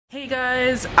Hey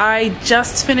guys, I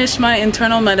just finished my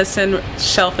internal medicine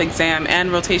shelf exam and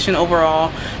rotation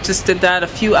overall. Just did that a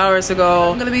few hours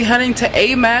ago. I'm going to be heading to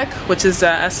AMEC, which is the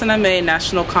SNMA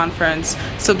National Conference.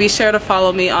 So be sure to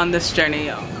follow me on this journey,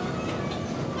 y'all.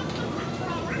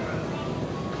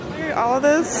 All of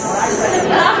this.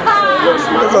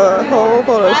 There's a whole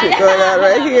photo shoot going on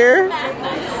right here.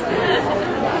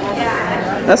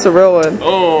 That's a real one.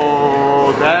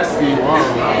 Oh, that's the one.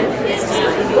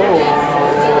 Oh.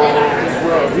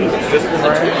 Yo,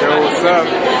 what's up?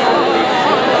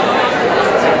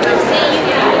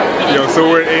 Yo, so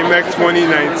we're at AMEC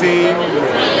 2019.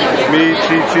 Me,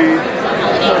 Chi-Chi.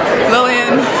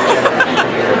 Lillian.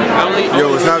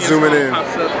 Yo, it's not zooming in.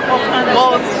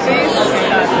 Well, it's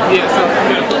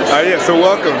Yeah, so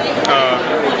welcome.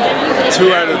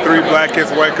 2 out of 3 Black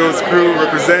Kids White Coats crew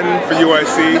representing for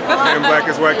UIC and Black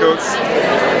Kids White Coats.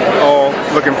 All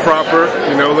looking proper,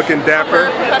 you know, looking dapper.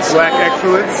 Black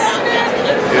excellence.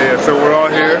 Yeah, so we're all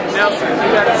here.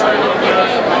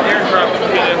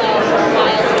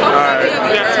 Alright.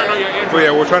 Well,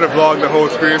 yeah, we'll try to vlog the whole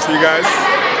experience for you guys.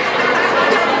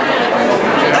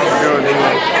 How's it going, dude?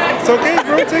 It's okay,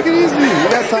 bro. Take it easy. You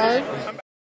got time.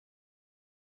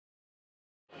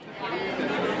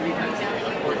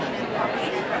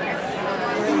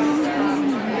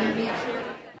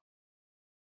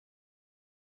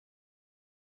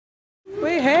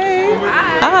 Wait, hey.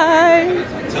 Hi.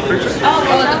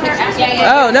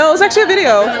 Oh, no, it was actually a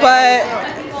video, but...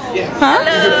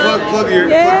 Huh? Plug your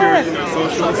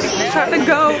socials. Trying to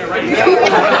go.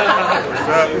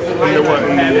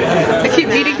 I keep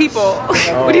meeting people.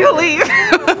 When do you leave?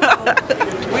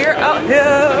 We're out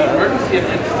here.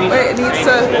 Wait, it needs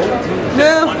to...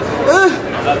 No.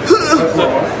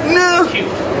 No.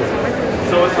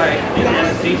 So it's like, it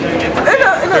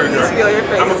needs to be on your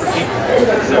face.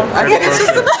 I think it's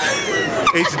just enough.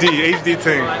 HD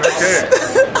thing. Okay.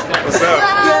 What's up?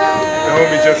 The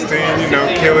homie Justine, you know,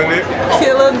 killing it.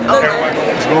 Killing it.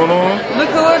 What's going on? Look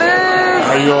who it is.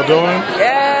 How you all doing?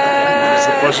 Yes. It's a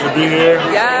pleasure to be here.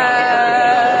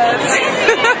 Yes.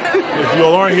 If you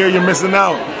all aren't here, you're missing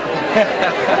out.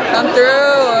 Come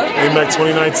through. AMEC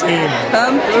 2019.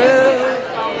 Come through.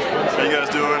 How you guys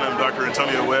doing? I'm Dr.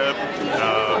 Antonio Webb.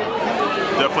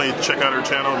 Definitely check out our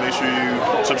channel. Make sure you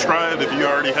subscribe if you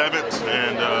already haven't.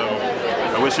 And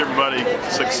I wish everybody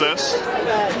success.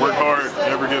 Work hard,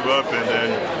 never give up, and then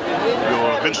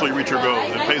you'll eventually reach your goals.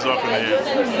 It pays off in the end.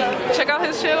 Check out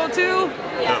his channel too.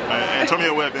 Yep,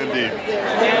 Antonio Webb, MD.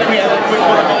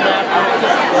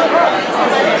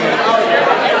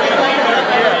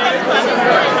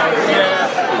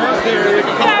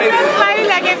 You're smiling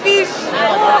like a fish.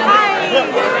 Oh, hi.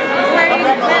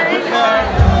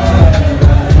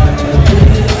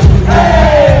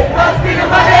 Hey, let's be the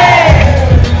money.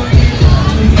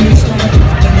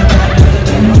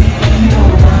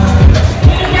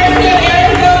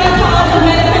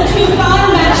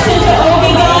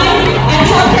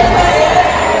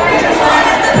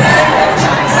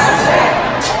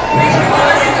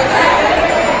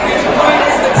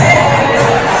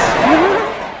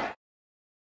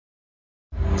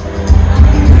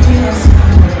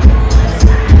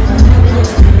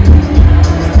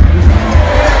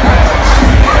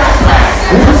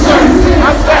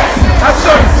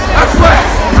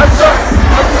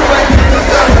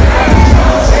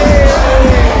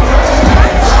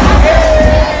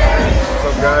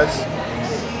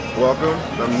 Welcome.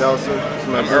 I'm Nelson. This is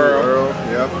my Earl.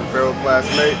 Yep, Earl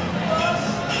classmate.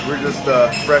 We're just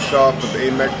fresh off of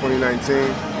AMEC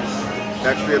 2019.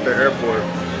 Actually at the airport,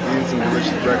 eating some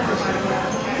delicious breakfast.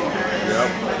 Yep.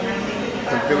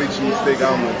 Some Philly cheesesteak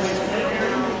omelets.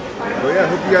 But yeah, I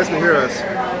hope you guys can hear us.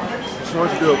 Just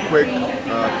wanted to do a quick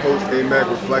post-AMEC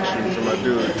reflection from my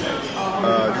dude.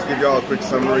 Just give y'all a quick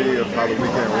summary of how the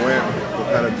weekend went, what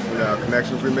kind of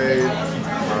connections we made.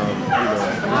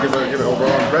 Give an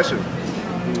overall impression.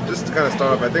 Just to kind of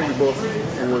start off, I think we both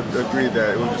would agree that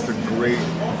it was just a great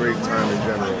time in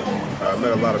general. I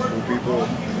met a lot of cool people,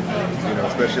 you know,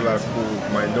 especially a lot of cool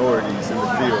minorities in the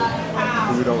field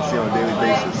who we don't see on a daily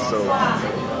basis. So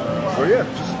yeah.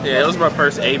 Yeah, it was my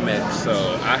first AMEC, so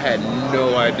I had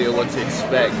no idea what to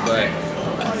expect. But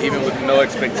even with no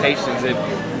expectations, it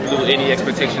blew any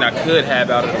expectation I could have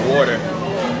out of the water.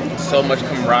 So much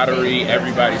camaraderie,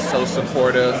 everybody's so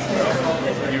supportive.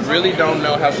 You really don't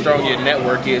know how strong your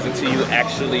network is until you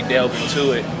actually delve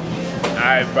into it.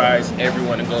 I advise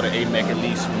everyone to go to AMEC at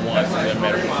least once in their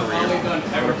medical career.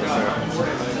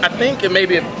 100%. I think it may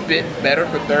be a bit better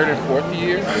for 3rd and 4th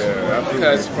year. Yeah, absolutely.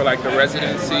 Because for like the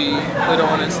residency put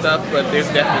on and stuff, but there's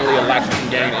definitely a lot you can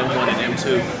gain in M1 and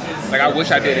M2. Like, I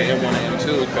wish I did it in 1 and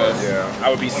M2 because I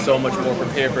would be so much more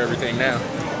prepared for everything now.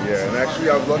 Yeah, and actually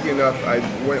I was lucky enough, I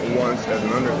went once as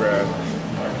an undergrad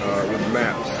with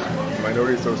MAPS,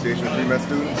 Minority Association of Pre-Med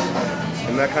Students,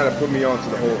 and that kind of put me onto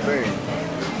the whole thing.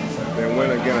 Then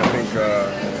went again, I think,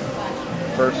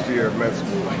 first year of med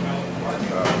school.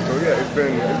 So yeah, it's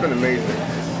been amazing.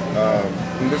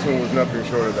 And this one was nothing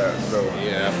short of that. So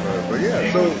yeah. But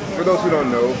yeah, so for those who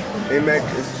don't know, AMEC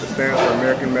stands for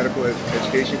American Medical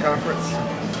Education Conference.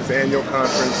 It's an annual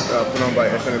conference put on by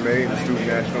SNMA, the Student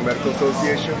National Medical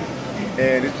Association,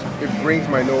 and it brings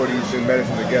minorities in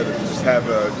medicine together to just have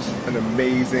an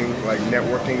amazing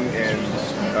networking and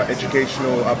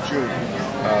educational opportunity.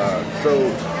 So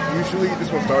usually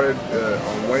this one started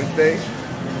on Wednesday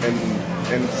and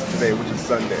ends today, which is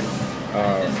Sunday.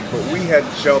 But we had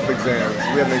shelf exams.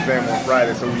 We had an exam on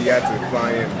Friday, so we had to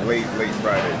fly in late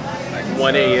Friday. Like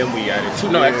 1 a.m. we got it.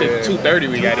 Actually 2:30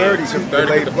 we got it.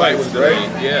 2:30 the flight was delayed.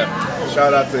 Right? Yeah.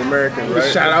 Shout out to American,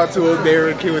 right? Shout out to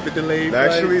American with the delayed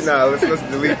flights. Actually, nah, let's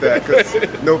delete that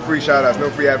because no free shout outs, no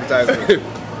free advertising.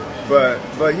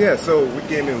 But yeah, so we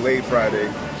came in late Friday.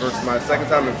 First, my second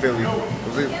time in Philly.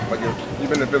 Was it you've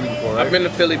been to Philly before, right? I've been to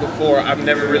Philly before. I've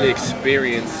never really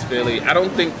experienced Philly. I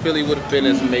don't think Philly would have been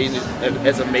as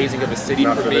amazing of a city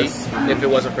for me if it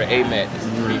wasn't for AMEC,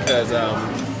 because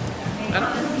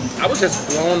I was just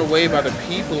blown away by the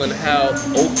people and how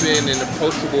open and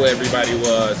approachable everybody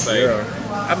was.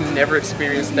 I've never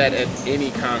experienced that at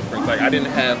any conference. I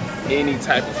didn't have any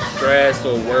type of stress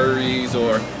or worries,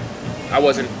 or I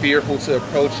wasn't fearful to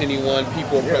approach anyone.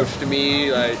 People approached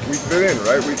me we fit in,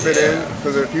 right? We fit in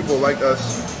because there are people like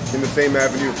us in the same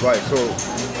avenue of life. So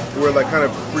we're kind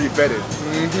of pre-vetted.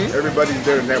 Everybody's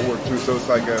there to network too, so it's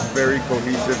a very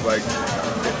cohesive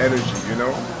energy, you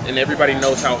know? And everybody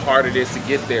knows how hard it is to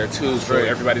get there too, so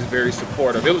everybody's very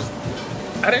supportive.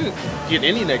 I didn't get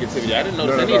any negativity. I didn't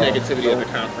notice any negativity at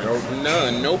the conference.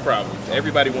 None, no problems.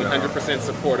 Everybody 100%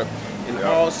 supportive. In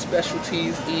all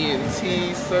specialties,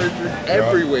 ENT, surgery,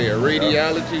 everywhere.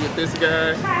 Radiology with this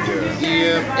guy,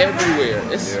 EM, everywhere.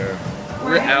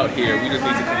 We're out here. We just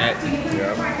need to connect.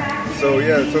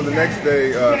 So the next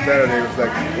day, Saturday, was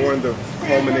one of the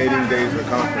culminating days of the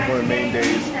conference, one of the main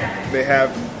days. They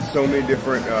have so many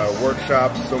different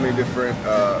workshops, so many different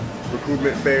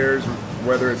recruitment fairs,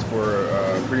 whether it's for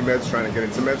pre-meds trying to get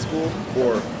into med school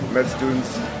or med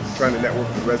students trying to network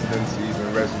with residencies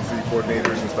and residency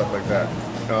coordinators and stuff like that.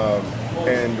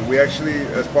 And we actually,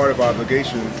 as part of our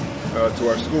obligation to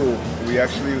our school, we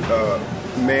actually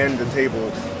manned the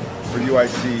table for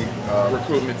UIC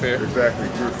recruitment fair. Exactly,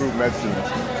 to recruit med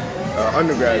students,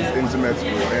 undergrads into med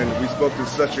school, and we spoke to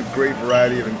such a great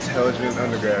variety of intelligent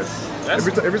undergrads.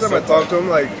 Every time I talk to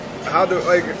them,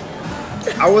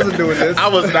 I wasn't doing this. I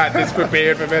was not this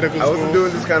prepared for medical school. I wasn't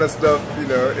doing this kind of stuff,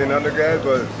 in undergrad,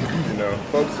 but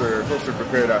folks are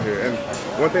prepared out here. And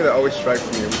one thing that always strikes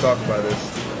me, and we talk about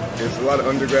this, is a lot of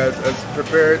undergrads, as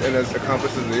prepared and as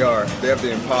accomplished as they are, they have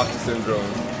the imposter syndrome.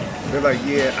 They're like,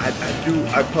 yeah,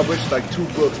 I published 2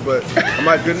 books, but am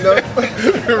I good enough?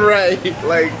 Right.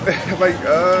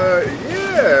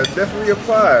 Yeah, definitely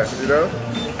apply,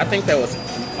 I think that was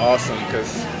awesome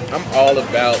because I'm all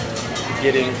about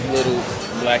getting little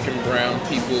black and brown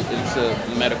people into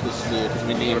medical school because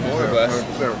we need more of us.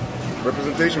 100%.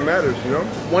 Representation matters,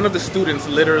 One of the students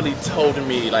literally told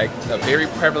me a very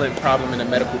prevalent problem in the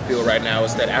medical field right now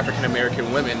is that African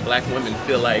American women, black women,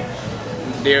 feel like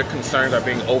their concerns are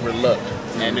being overlooked,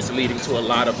 and it's leading to a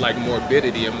lot of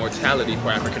morbidity and mortality for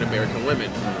African American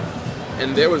women.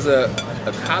 And there was a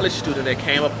college student that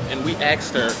came up and we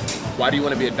asked her, why do you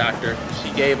want to be a doctor?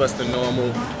 She gave us the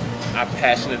normal, I'm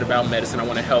passionate about medicine, I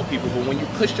want to help people. But when you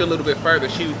pushed her a little bit further,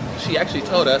 she actually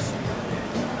told us,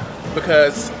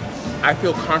 because I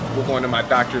feel comfortable going to my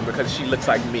doctor because she looks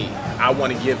like me. I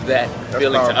want to give that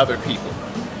feeling to other people.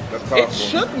 That's powerful.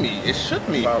 It shook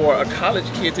me for a college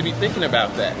kid to be thinking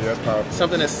about that. Yeah, that's powerful.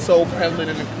 Something that's so prevalent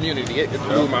in the community. It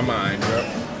blew my mind.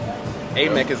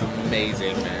 AMEC is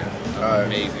amazing, man.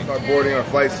 Amazing. Start boarding our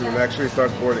flight soon. Actually, it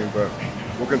starts boarding, but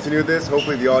we'll continue this.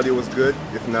 Hopefully the audio was good.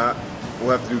 If not,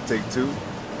 we'll have to do take 2.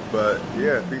 But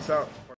yeah, peace out.